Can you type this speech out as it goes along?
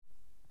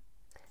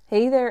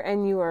Hey there,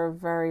 and you are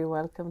very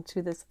welcome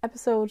to this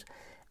episode.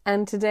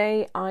 And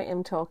today I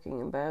am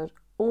talking about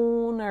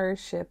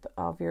ownership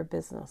of your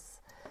business.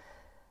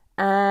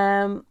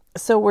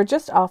 So we're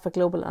just off a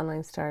Global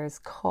Online Stars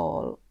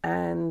call,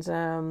 and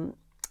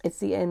it's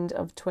the end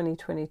of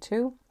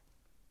 2022,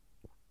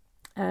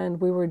 and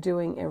we were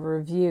doing a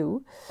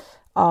review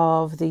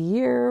of the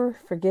year,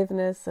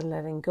 forgiveness and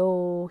letting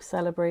go,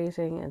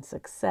 celebrating and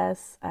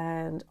success,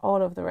 and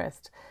all of the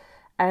rest.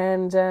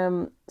 And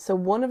so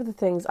one of the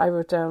things I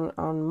wrote down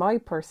on my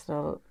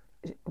personal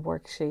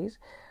worksheet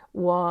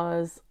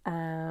was,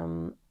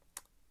 in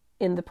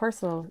the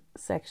personal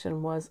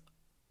section, was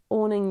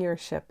owning your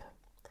ship.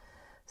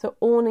 So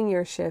owning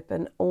your ship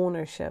and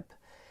ownership.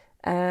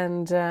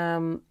 And,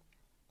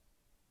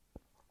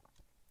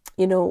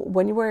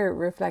 when you were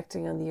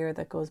reflecting on the year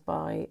that goes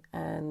by,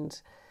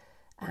 and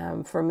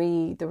for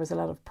me, there was a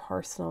lot of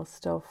personal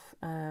stuff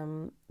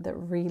that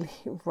really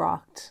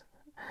rocked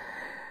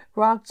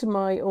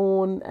my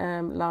own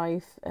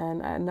life,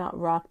 and not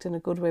rocked in a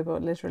good way,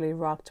 but literally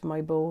rocked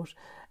my boat.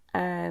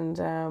 And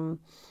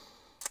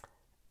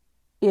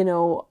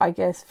I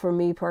guess for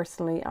me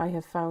personally, I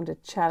have found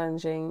it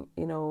challenging,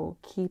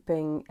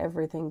 keeping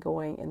everything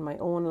going in my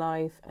own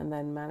life and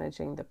then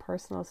managing the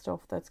personal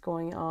stuff that's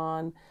going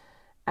on.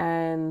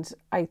 And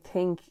I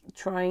think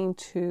trying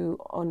to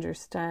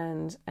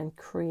understand and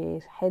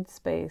create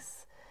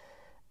headspace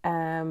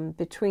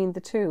between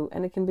the two,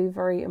 and it can be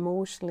very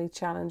emotionally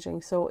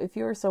challenging. So if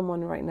you're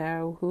someone right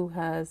now who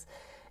has,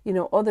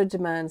 other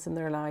demands in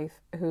their life,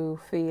 who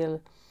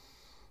feel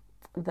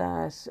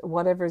that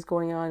whatever is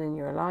going on in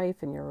your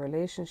life, in your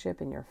relationship,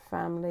 in your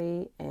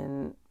family,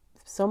 in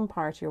some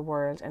part of your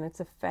world, and it's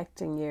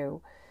affecting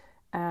you,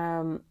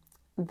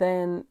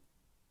 then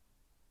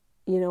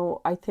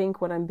I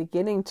think what I'm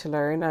beginning to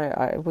learn,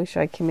 I wish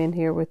I came in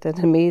here with an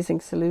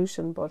amazing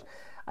solution, but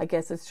I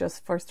guess it's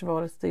just, first of all,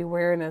 it's the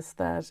awareness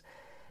that,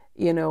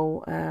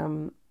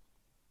 and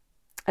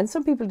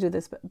some people do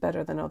this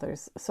better than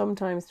others.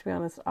 Sometimes, to be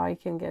honest, I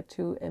can get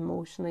too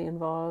emotionally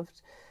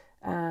involved,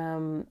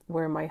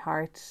 where my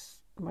heart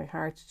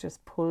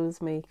just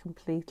pulls me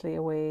completely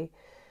away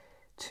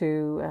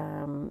to,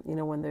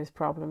 when there's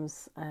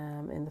problems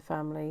in the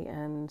family,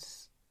 and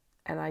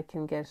I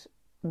can get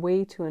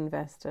way too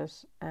invested,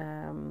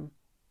 and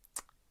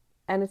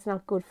it's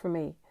not good for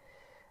me,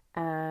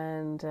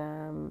 and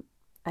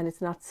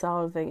it's not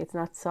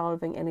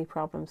solving any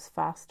problems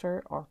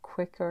faster or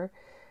quicker,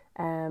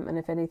 and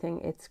if anything,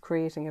 it's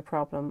creating a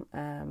problem.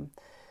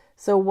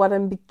 So what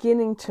I'm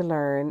beginning to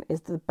learn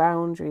is the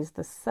boundaries,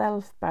 the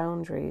self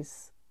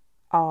boundaries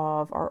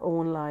of our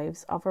own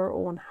lives, of our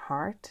own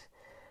heart,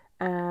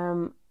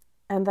 and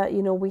that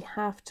we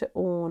have to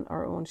own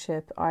our own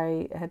ship.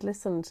 I had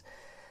listened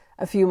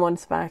a few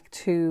months back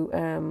to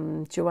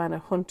Joanna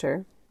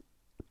Hunter.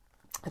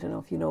 I don't know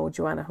if you know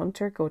Joanna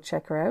Hunter, go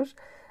check her out.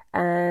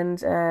 And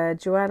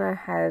Joanna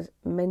had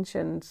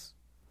mentioned,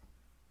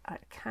 I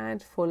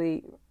can't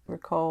fully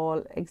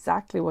recall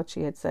exactly what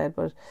she had said,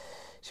 but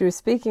she was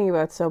speaking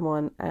about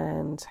someone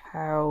and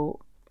how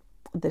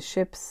the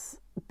ships,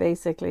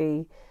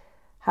 basically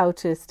how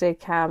to stay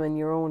calm in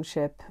your own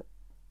ship,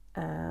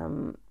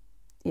 and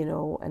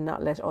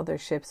not let other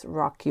ships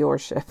rock your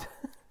ship.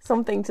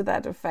 Something to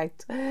that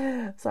effect.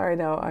 Sorry,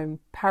 no, I'm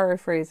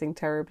paraphrasing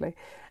terribly.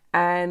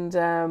 And,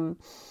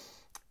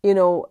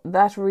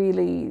 that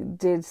really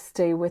did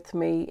stay with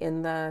me,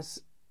 in that,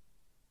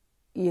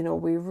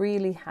 we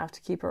really have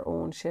to keep our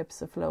own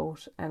ships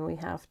afloat, and we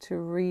have to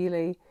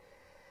really,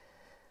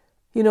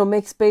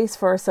 make space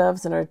for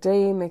ourselves in our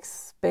day, make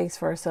space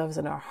for ourselves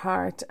in our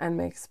heart, and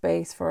make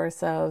space for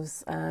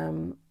ourselves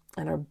and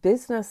our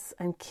business,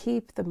 and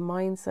keep the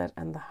mindset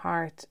and the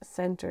heart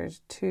centered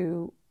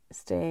to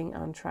staying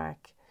on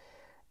track.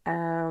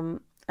 And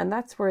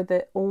that's where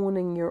the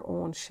owning your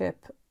own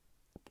ship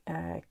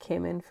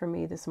came in for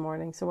me this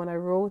morning. So when I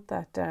wrote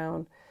that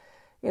down,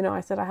 I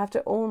said, I have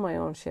to own my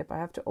own ship. I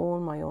have to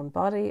own my own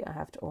body. I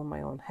have to own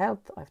my own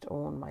health. I have to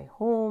own my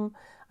home.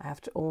 I have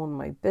to own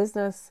my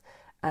business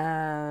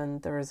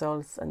and the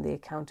results and the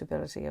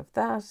accountability of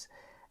that.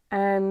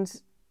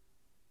 And,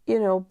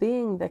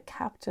 being the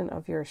captain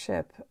of your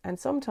ship. And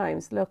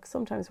sometimes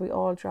we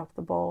all drop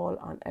the ball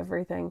on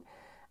everything,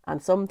 on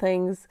some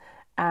things.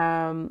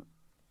 And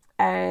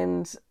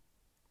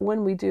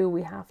when we do,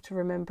 we have to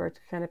remember to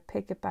kind of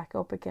pick it back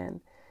up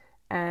again.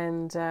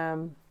 And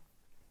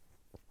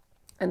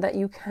that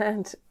you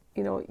can't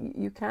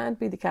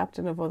be the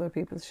captain of other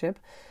people's ship.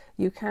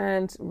 You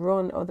can't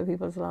run other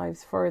people's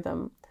lives for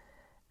them.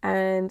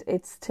 And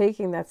it's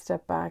taking that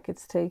step back.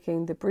 It's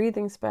taking the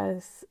breathing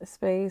space,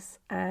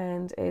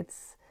 and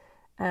it's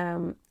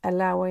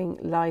allowing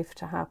life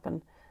to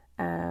happen,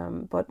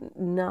 but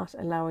not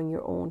allowing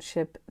your own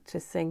ship to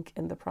sink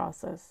in the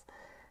process.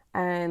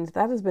 And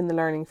that has been the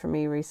learning for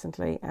me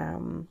recently.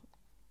 And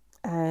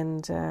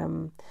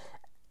to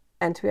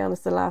be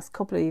honest, the last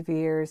couple of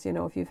years,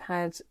 if you've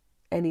had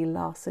any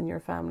loss in your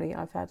family,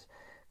 I've had a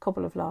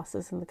couple of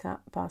losses in the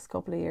past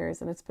couple of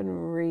years, and it's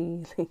been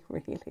really,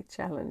 really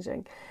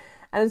challenging.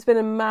 And it's been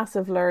a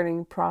massive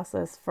learning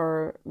process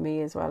for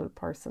me as well,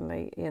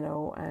 personally,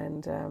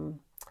 and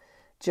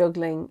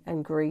juggling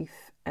and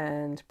grief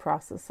and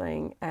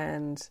processing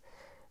and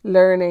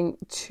learning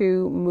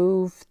to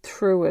move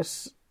through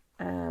it,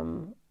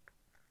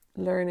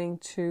 learning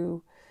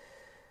to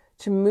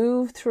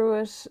move through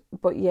it,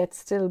 but yet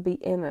still be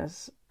in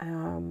it.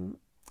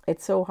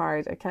 It's so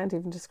hard. I can't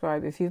even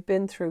describe. If you've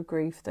been through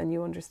grief, then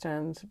you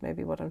understand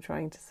maybe what I'm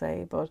trying to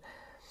say. But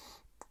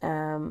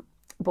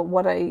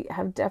what I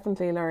have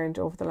definitely learned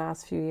over the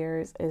last few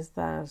years is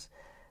that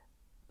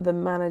the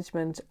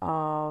management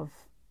of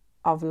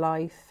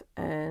life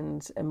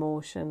and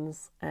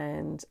emotions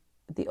and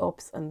the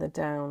ups and the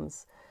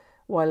downs,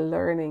 while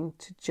learning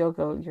to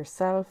juggle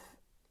yourself,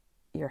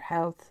 your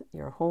health,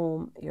 your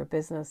home, your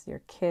business,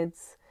 your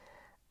kids,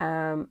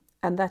 and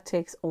that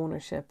takes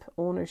ownership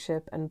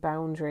and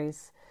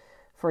boundaries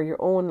for your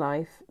own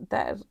life.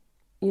 That,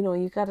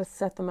 you got to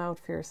set them out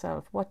for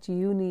yourself. What do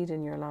you need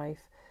in your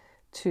life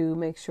to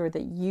make sure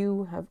that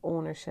you have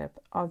ownership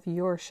of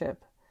your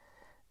ship?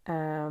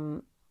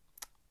 And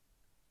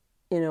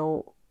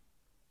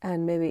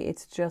maybe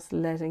it's just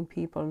letting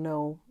people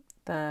know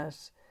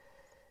that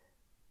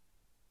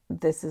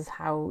this is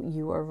how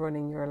you are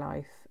running your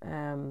life.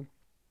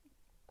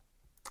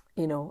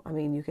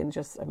 You can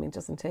just, it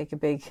doesn't take a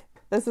big,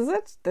 this is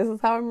it, this is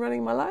how I'm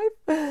running my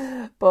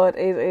life. But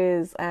it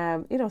is,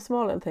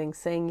 small little things,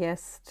 saying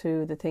yes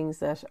to the things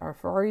that are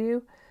for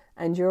you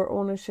and your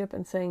ownership,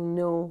 and saying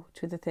no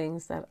to the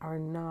things that are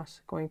not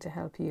going to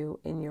help you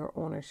in your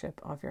ownership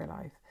of your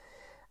life.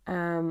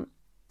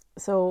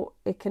 So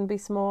it can be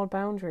small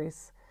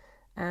boundaries.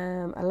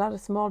 A lot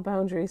of small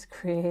boundaries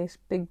create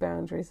big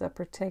boundaries that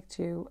protect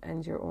you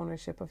and your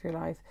ownership of your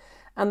life.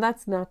 And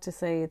that's not to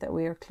say that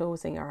we are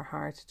closing our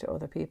heart to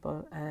other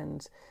people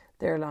and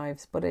their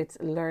lives, but it's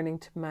learning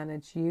to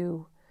manage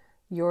your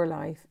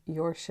life,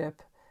 your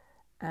ship,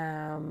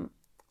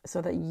 so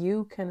that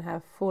you can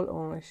have full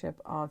ownership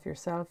of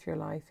yourself, your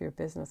life, your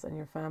business, and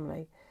your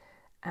family.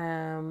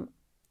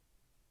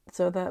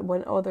 So that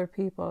when other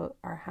people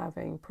are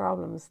having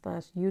problems,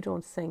 that you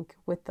don't sink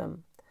with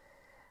them.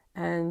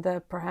 And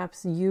that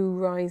perhaps you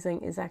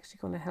rising is actually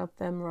going to help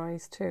them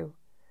rise too.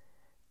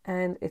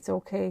 And it's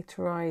okay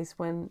to rise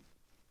when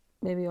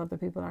maybe other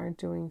people aren't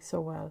doing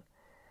so well.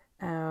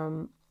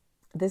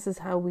 This is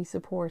how we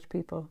support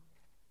people,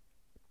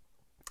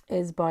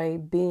 is by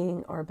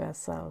being our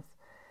best self.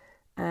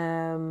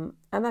 And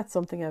that's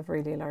something I've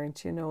really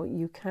learned.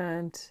 You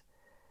can't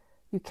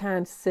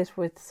sit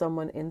with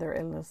someone in their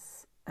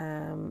illness.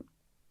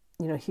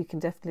 You can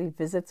definitely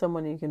visit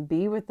someone, you can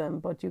be with them,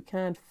 but you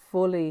can't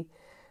fully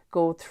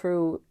go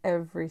through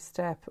every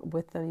step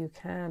with them. You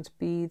can't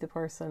be the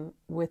person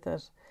with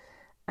it.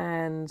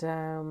 And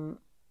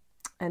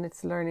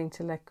it's learning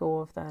to let go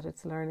of that.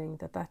 It's learning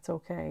that that's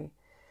okay.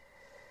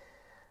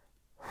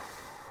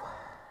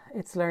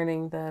 It's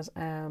learning that,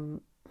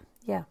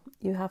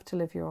 you have to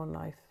live your own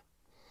life.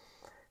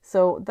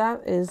 So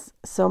that is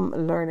some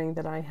learning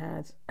that I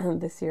had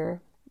this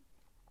year,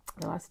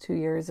 the last 2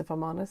 years, if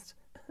I'm honest,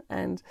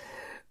 and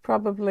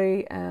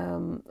probably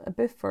a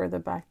bit further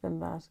back than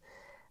that.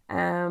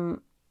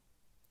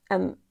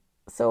 And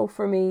so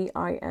for me,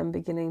 I am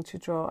beginning to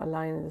draw a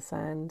line in the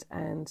sand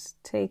and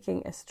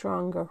taking a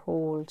stronger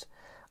hold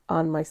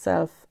on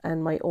myself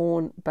and my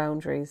own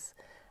boundaries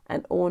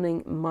and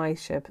owning my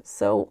ship.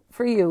 So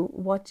for you,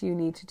 what do you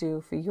need to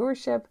do for your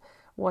ship?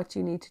 What do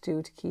you need to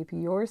do to keep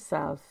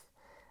yourself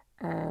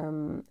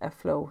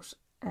afloat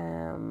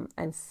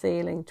and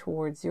sailing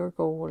towards your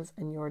goals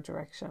and your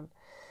direction?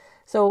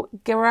 So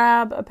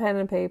grab a pen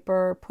and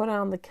paper, put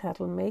on the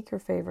kettle, make your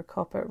favourite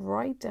cuppa,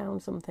 write down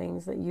some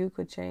things that you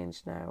could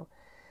change now.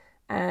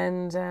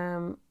 And,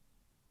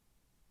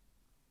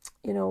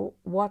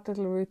 what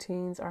little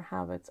routines or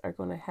habits are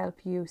going to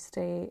help you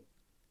stay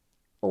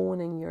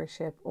owning your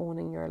ship,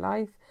 owning your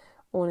life,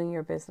 owning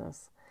your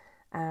business.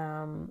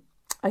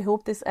 I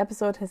hope this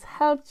episode has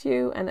helped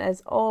you. And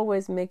as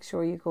always, make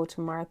sure you go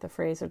to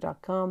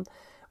marthafraser.com,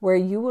 where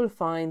you will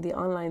find the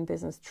Online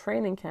Business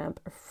Training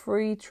Camp, a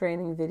free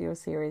training video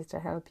series to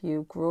help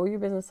you grow your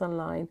business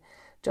online,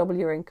 double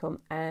your income,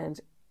 and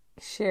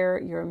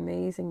share your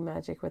amazing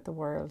magic with the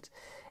world.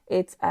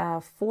 It's a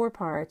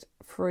 4-part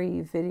free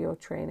video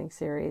training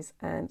series,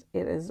 and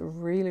it is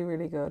really,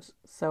 really good.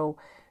 So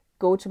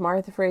go to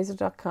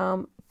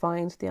marthafraser.com,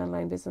 find the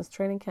Online Business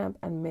Training Camp,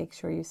 and make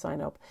sure you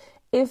sign up.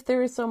 If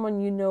there is someone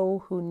you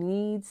know who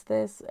needs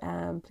this,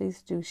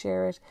 please do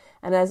share it.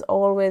 And as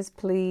always,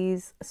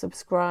 please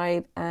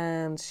subscribe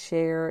and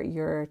share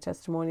your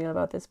testimonial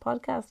about this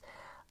podcast.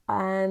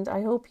 And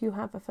I hope you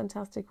have a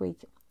fantastic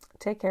week.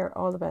 Take care.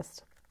 All the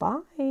best.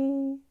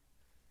 Bye.